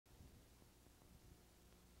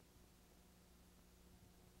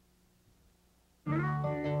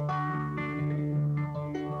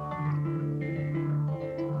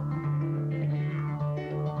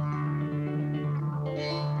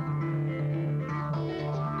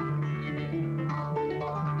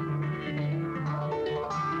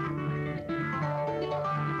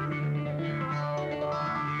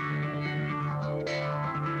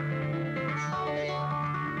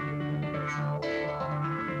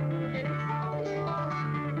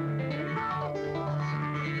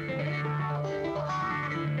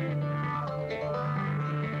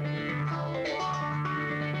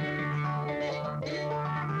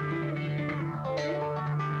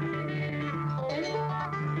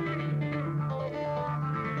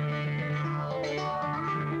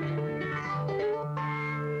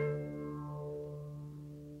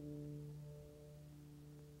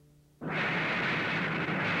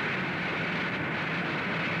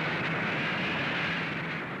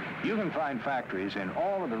You can find factories in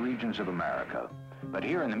all of the regions of America, but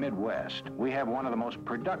here in the Midwest, we have one of the most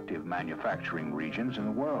productive manufacturing regions in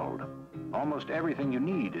the world. Almost everything you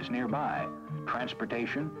need is nearby.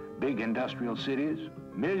 Transportation, big industrial cities,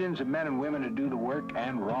 millions of men and women to do the work,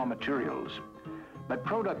 and raw materials. But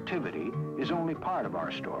productivity is only part of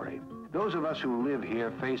our story. Those of us who live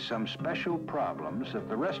here face some special problems that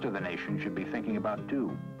the rest of the nation should be thinking about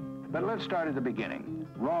too. But let's start at the beginning,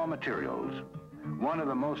 raw materials. One of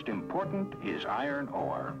the most important is iron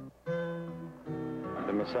ore.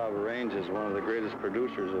 The Mesaba Range is one of the greatest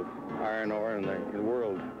producers of iron ore in the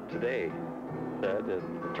world today. At the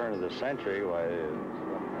turn of the century,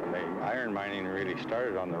 the iron mining really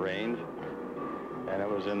started on the range, and it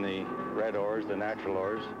was in the red ores, the natural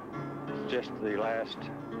ores. It's just the last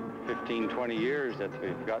 15, 20 years that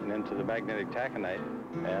we've gotten into the magnetic taconite,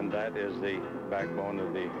 and that is the backbone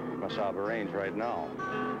of the Mesaba Range right now.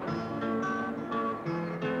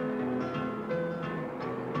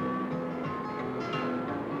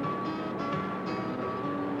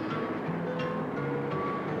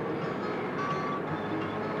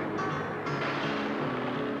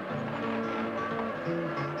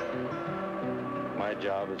 My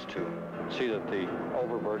job is to see that the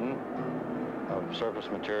overburden of surface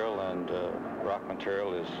material and rock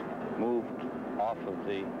material is moved off of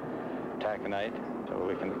the taconite so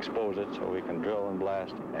we can expose it, so we can drill and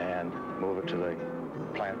blast and move it to the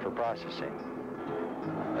plant for processing.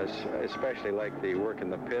 I especially like the work in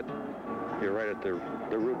the pit. You're right at the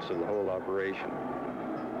roots of the whole operation.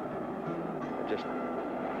 I just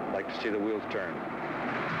like to see the wheels turn.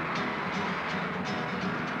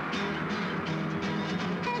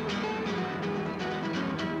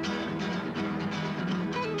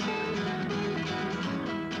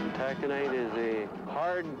 Taconite is a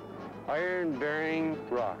hard, iron-bearing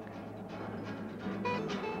rock.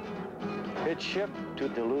 It's shipped to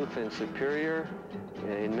Duluth and Superior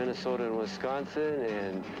in Minnesota and Wisconsin,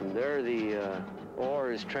 and from there the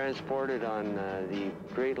ore is transported on the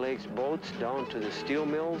Great Lakes boats down to the steel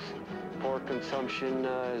mills for consumption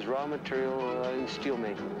as raw material in steel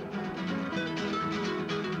making.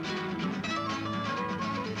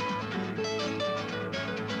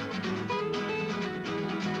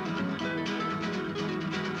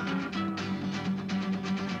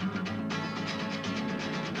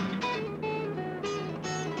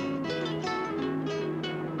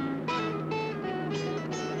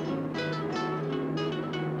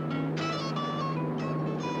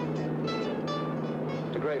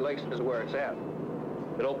 Is where it's at.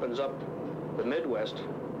 It opens up the Midwest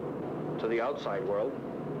to the outside world.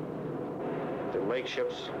 The lake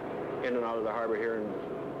ships in and out of the harbor here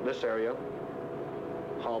in this area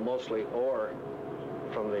haul mostly ore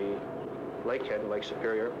from the lakehead, Lake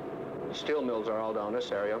Superior. The steel mills are all down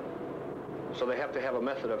this area, so they have to have a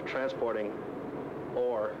method of transporting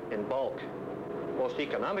ore in bulk. Most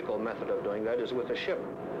economical method of doing that is with a ship.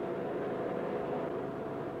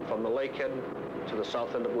 From the lakehead to the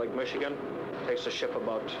south end of Lake Michigan. Takes the ship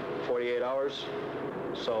about 48 hours.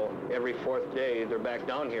 So every fourth day, they're back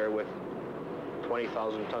down here with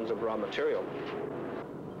 20,000 tons of raw material.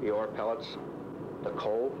 The ore pellets, the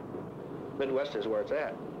coal. Midwest is where it's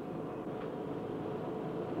at.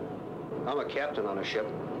 I'm a captain on a ship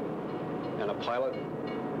and a pilot.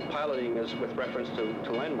 Piloting is with reference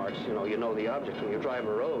to landmarks. You know the object. When you drive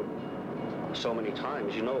a road so many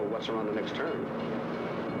times, you know what's around the next turn.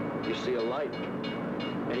 You see a light,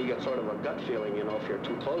 and you get sort of a gut feeling, if you're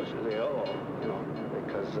too close, you say,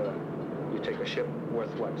 because you take a ship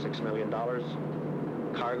worth, what, $6 million?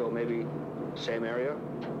 Cargo, maybe same area,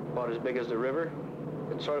 about as big as the river.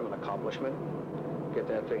 It's sort of an accomplishment. Get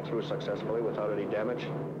that thing through successfully without any damage.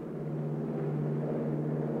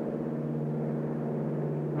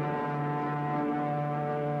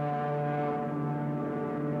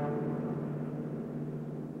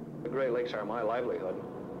 The Great Lakes are my livelihood.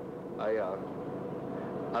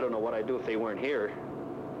 I don't know what I'd do if they weren't here.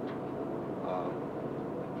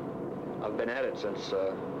 I've been at it since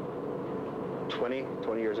 20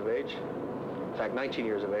 years of age. In fact, 19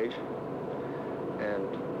 years of age. And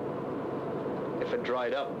if it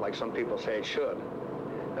dried up, like some people say it should,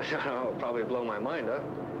 it would probably blow my mind, huh?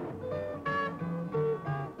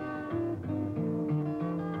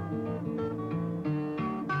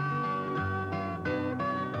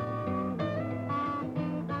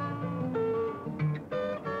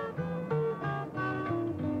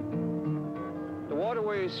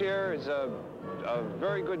 Here is a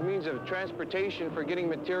very good means of transportation for getting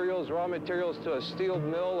materials, raw materials to a steel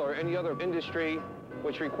mill or any other industry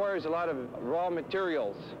which requires a lot of raw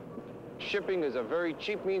materials. Shipping is a very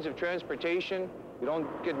cheap means of transportation. You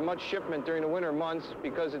don't get much shipment during the winter months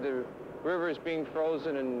because of the rivers being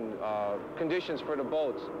frozen and conditions for the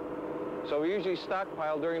boats. So we usually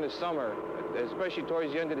stockpile during the summer, especially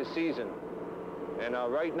towards the end of the season. And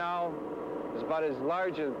right now, it's about as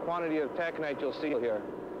large a quantity of taconite you'll see here.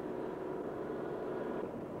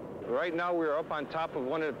 Right now, we're up on top of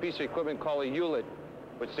one of the pieces of equipment called a hewlett,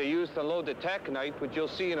 which they use to load the taconite, which you'll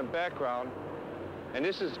see in the background. And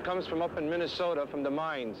this comes from up in Minnesota, from the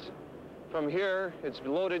mines. From here, it's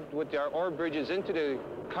loaded with our ore bridges into the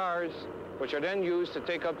cars, which are then used to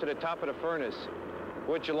take up to the top of the furnace,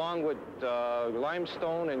 which along with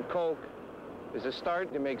limestone and coke is a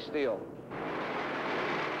start to make steel.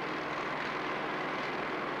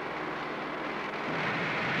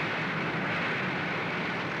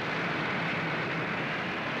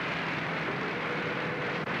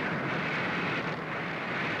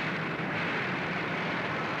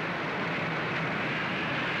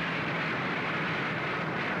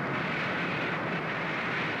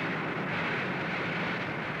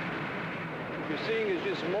 What you're seeing is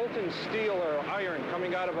just molten steel or iron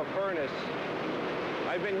coming out of a furnace.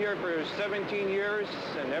 I've been here for 17 years,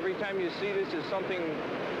 and every time you see this is something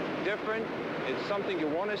different. It's something you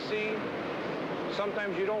want to see.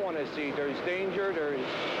 Sometimes you don't want to see. There's danger, there's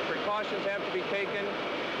precautions have to be taken,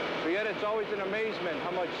 but yet it's always an amazement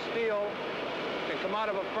how much steel can come out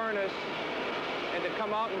of a furnace and to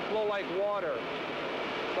come out and flow like water.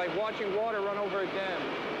 It's like watching water run over a dam.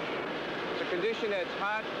 It's a condition that's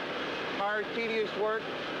hot, hard, tedious work,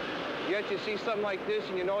 yet you see something like this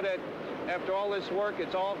and you know that after all this work,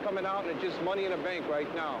 it's all coming out and it's just money in the bank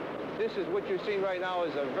right now. This is what you're seeing right now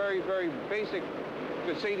is a very, very basic,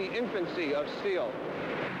 you could say the infancy of steel.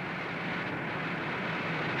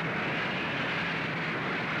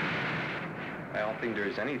 I don't think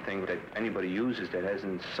there's anything that anybody uses that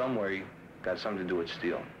hasn't in some way got something to do with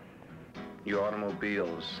steel. Your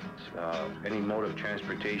automobiles, any mode of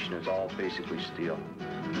transportation is all basically steel.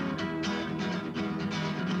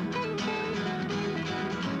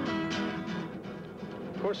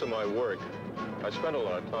 In the course of my work, I spent a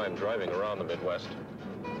lot of time driving around the Midwest.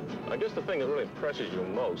 I guess the thing that really impresses you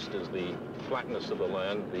most is the flatness of the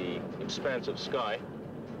land, the expansive sky.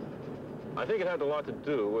 I think it had a lot to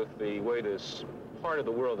do with the way this part of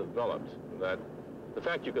the world developed, that the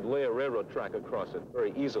fact you could lay a railroad track across it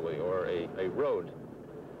very easily, or a road.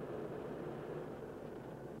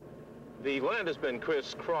 The land has been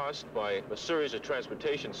crisscrossed by a series of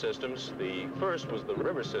transportation systems. The first was the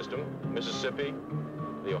river system, Mississippi,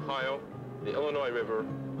 the Ohio, the Illinois River,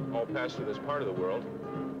 all passed through this part of the world.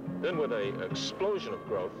 Then with an explosion of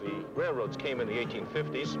growth, the railroads came in the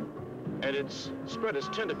 1850s, and it's spread its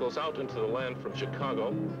tentacles out into the land from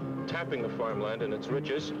Chicago, tapping the farmland and its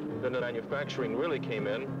riches. Then the manufacturing really came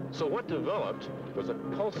in. So what developed was a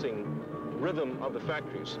pulsing rhythm of the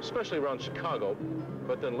factories, especially around Chicago,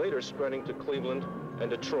 but then later spreading to Cleveland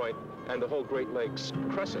and Detroit and the whole Great Lakes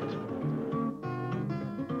crescent.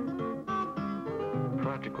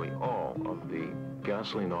 Practically all of the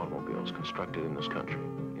gasoline automobiles constructed in this country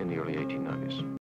in the early 1890s